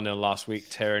losing 4-0 last week,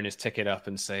 tearing his ticket up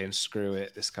and saying, screw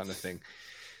it, this kind of thing.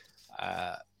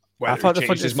 I thought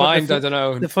his mind, I don't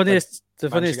know. The funniest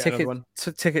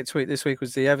ticket tweet this week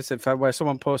was the Everton fan, where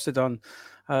someone posted on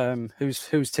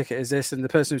whose ticket is this, and the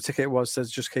person whose ticket it was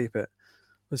says, just keep it.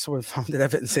 Someone found an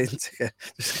Everton season ticket.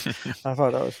 I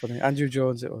thought that was funny. Andrew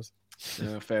Jones, it was.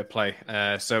 Fair play.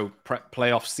 So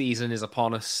playoff season is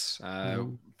upon us.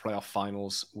 Playoff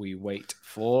finals, we wait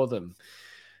for them.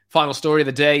 Final story of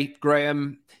the day,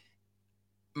 Graham.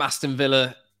 Aston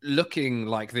Villa looking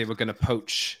like they were going to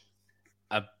poach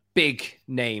a big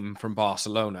name from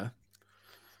Barcelona,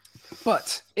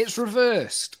 but it's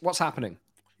reversed. What's happening?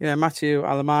 Yeah, Matthew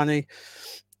Alemany,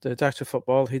 the director of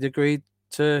football, he'd agreed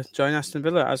to join Aston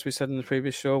Villa, as we said in the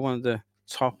previous show, one of the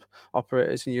top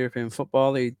operators in European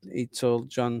football. He told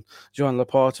Joan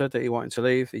Laporta that he wanted to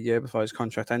leave a year before his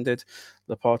contract ended.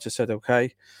 Laporta said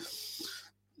okay.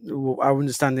 Our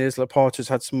understanding is Laporta's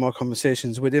had some more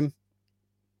conversations with him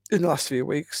in the last few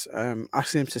weeks,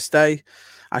 asking him to stay,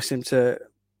 asking him to,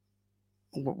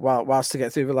 whilst to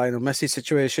get through the Lionel Messi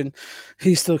situation.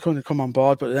 He's still going to come on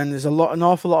board, but then there's an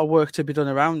awful lot of work to be done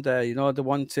around there. You know, they're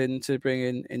wanting to bring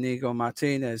in Inigo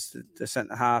Martinez, the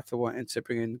centre half. They're wanting to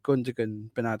bring in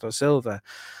Gundogan, Bernardo Silva.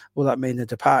 Will that mean the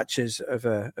departures of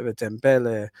a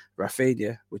Dembele,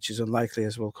 Rafinha, which is unlikely,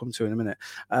 as we'll come to in a minute,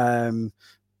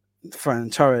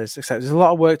 Ferran Torres, etc. There's a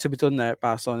lot of work to be done there at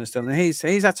Barcelona still, and he's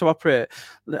had to operate.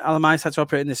 Alemany's had to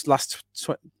operate in this last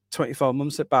 24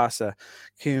 months at Barca.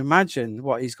 Can you imagine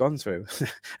what he's gone through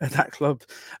at that club?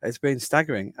 It's been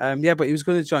staggering. But he was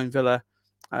going to join Villa.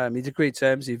 He'd agreed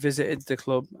terms. He visited the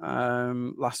club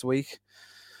last week,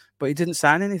 but he didn't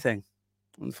sign anything,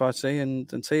 unfortunately.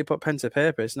 And until you put pen to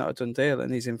paper, it's not a done deal.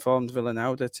 And he's informed Villa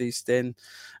now that he's staying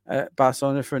at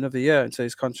Barcelona for another year until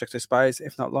his contract expires,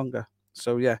 if not longer.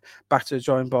 So, yeah, back to the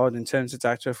drawing board in terms of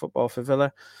director of football for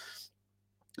Villa.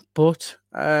 But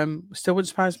still wouldn't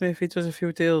surprise me if he does a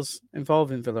few deals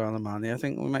involving Villa Alemany. I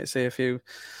think we might see a few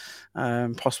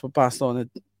possible Barcelona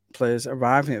players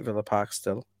arriving at Villa Park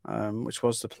still, which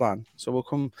was the plan. So we'll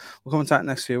come to that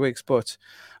next few weeks. But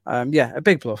a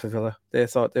big blow for Villa. They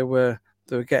thought they were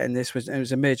getting this. It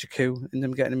was a major coup in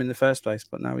them getting him in the first place.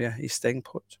 But now, he's staying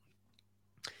put.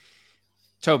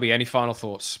 Toby, any final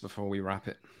thoughts before we wrap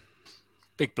it?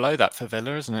 Big blow that for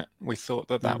Villa, isn't it? We thought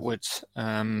that would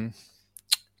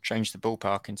change the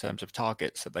ballpark in terms of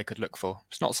targets that they could look for.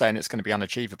 It's not saying it's going to be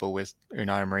unachievable with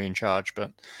Unai Emery in charge,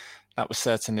 but that was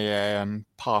certainly a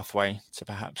pathway to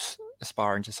perhaps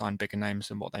aspiring to sign bigger names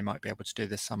than what they might be able to do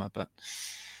this summer. But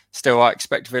still, I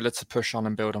expect Villa to push on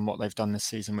and build on what they've done this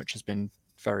season, which has been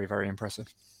very, very impressive.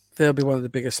 They'll be one of the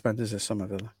biggest spenders this summer,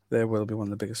 Villa. They will be one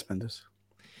of the biggest spenders.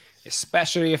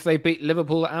 Especially if they beat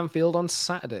Liverpool at Anfield on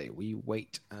Saturday. We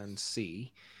wait and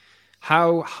see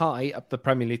how high up the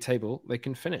Premier League table they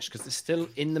can finish, because they're still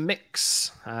in the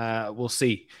mix. We'll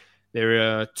see. There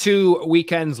are 2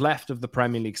 weekends left of the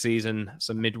Premier League season,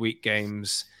 some midweek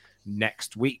games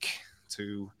next week.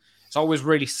 It's always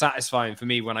really satisfying for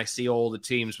me when I see all the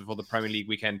teams before the Premier League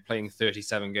weekend playing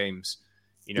 37 games.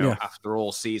 After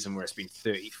all season where it's been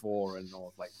 34 and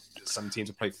like some teams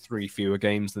have played 3 fewer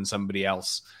games than somebody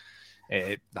else.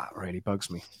 That really bugs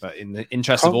me. But in the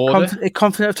interest of order...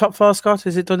 Confident of top 4, Scott?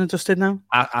 Is it done and dusted now?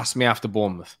 Ask me after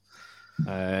Bournemouth.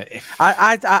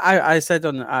 I've said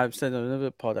on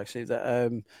another pod, actually,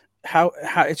 that how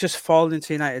it's just fallen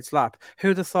into United's lap.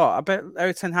 Who'd have thought? I bet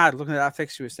Erik ten Hag, looking at that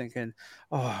fixture, was thinking,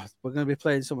 we're going to be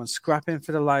playing someone scrapping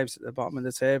for their lives at the bottom of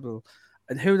the table.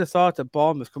 And who'd have thought that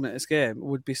Bournemouth coming into this game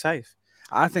would be safe?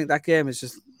 I think that game is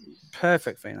just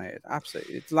perfect for United.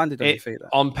 Absolutely. It's landed on your feet there.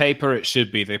 On paper, it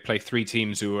should be. They play 3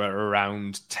 teams who are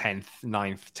around 10th,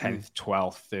 9th, 10th,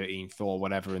 12th, 13th, or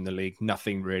whatever in the league.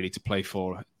 Nothing really to play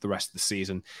for the rest of the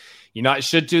season. United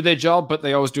should do their job, but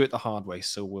they always do it the hard way.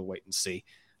 So we'll wait and see.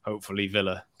 Hopefully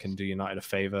Villa can do United a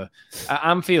favour. At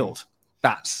Anfield,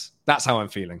 that's how I'm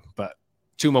feeling. But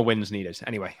 2 more wins needed.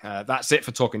 Anyway, that's it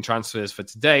for Talking Transfers for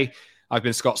today. I've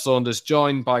been Scott Saunders,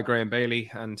 joined by Graham Bailey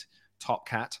and Top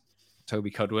Cat, Toby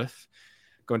Cudworth.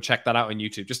 go and check that out on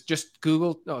YouTube. Just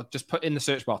Google, just put in the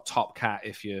search bar Top Cat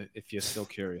if you're still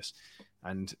curious,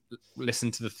 and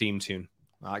listen to the theme tune.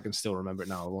 I can still remember it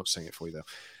now. I won't sing it for you,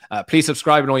 though. Please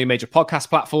subscribe on all your major podcast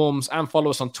platforms and follow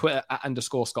us on Twitter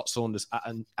 @_Scott Saunders,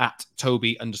 at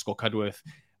Toby_Cudworth,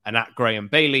 and at Graham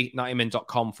Bailey.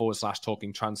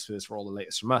 90min.com/talking transfers for all the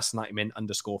latest from us.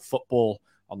 90min_football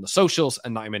on the socials,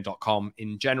 and 90min.com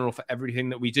in general for everything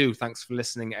that we do. Thanks for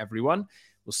listening, everyone.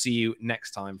 We'll see you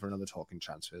next time for another Talking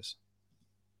Transfers.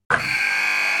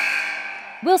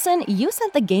 Wilson, you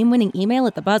sent the game-winning email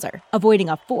at the buzzer, avoiding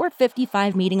a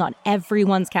 4:55 meeting on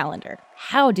everyone's calendar.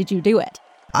 How did you do it?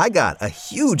 I got a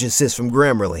huge assist from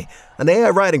Grammarly, an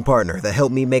AI writing partner that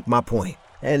helped me make my point.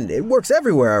 And it works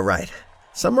everywhere I write.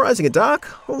 Summarizing a doc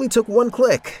only took one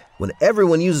click. When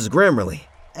everyone uses Grammarly,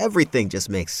 everything just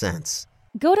makes sense.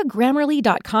 Go to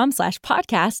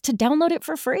Grammarly.com/podcast to download it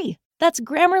for free. That's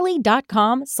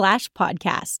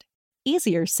Grammarly.com/podcast.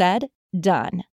 Easier said, done.